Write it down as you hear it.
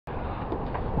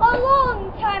A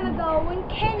long time ago, when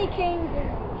Candy Cane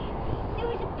Village, there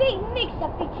was a big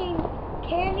mix-up between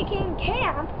Candy Cane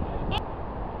Camp and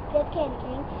that's Candy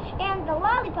Cane, and the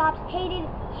Lollipops hated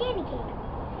Candy Cane.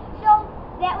 So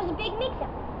that was a big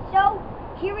mix-up. So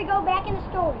here we go back in the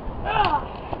story.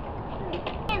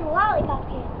 And the Lollipop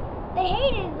Camp. They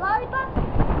hated Lollipops.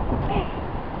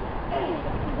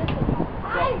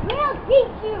 I will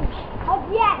teach you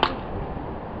again.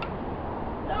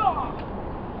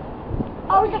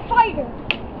 I was a fighter.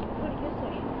 What did you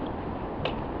say?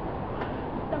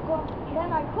 Then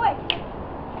I quit.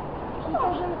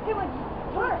 Because there was too much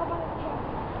work.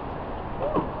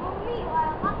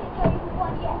 Meanwhile, I'm going to tell you who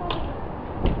won yet.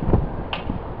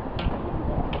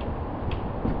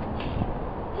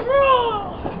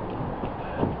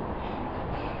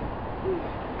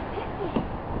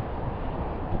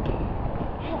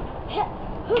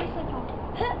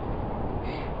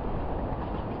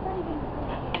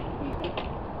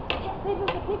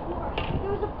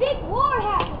 There was a big war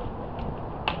happening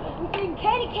between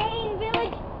Candy Cane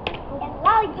Village and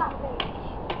Lollipop Village.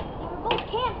 They were both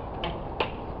camps.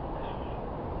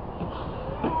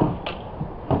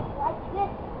 Like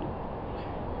this.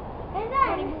 And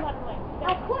then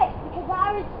I quit because I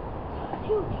was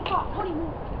too tough. And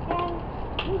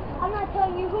I'm not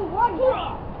telling you who won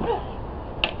yet.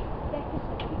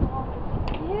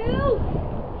 You,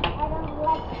 I don't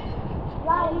like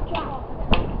Lollipop.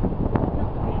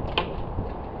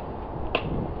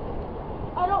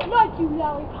 I don't like you,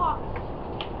 Lollipops.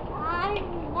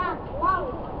 I'm not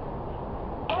Lollipop.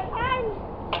 But I'm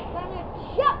gonna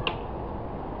jump.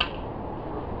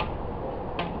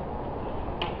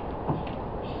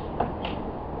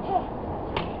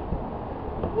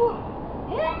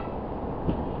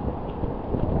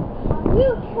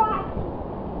 You try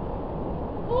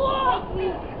to make me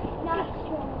not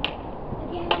strong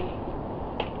again.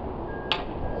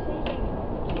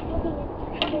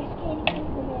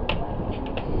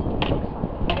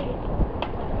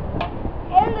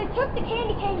 And they took the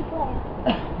Candy Cane flag.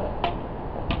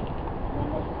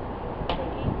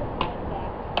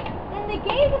 Then they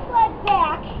gave the flag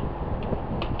back.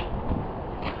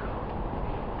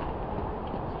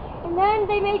 And then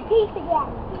they made peace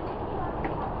again.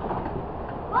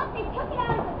 But they took it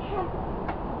out of the temple.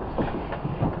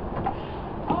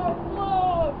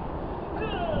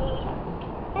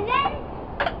 And then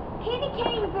Candy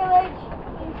Cane Village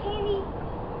and Candy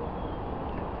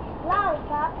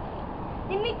Lollipop,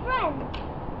 they make friends.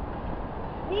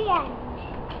 The end.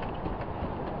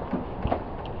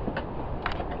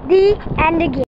 The end again.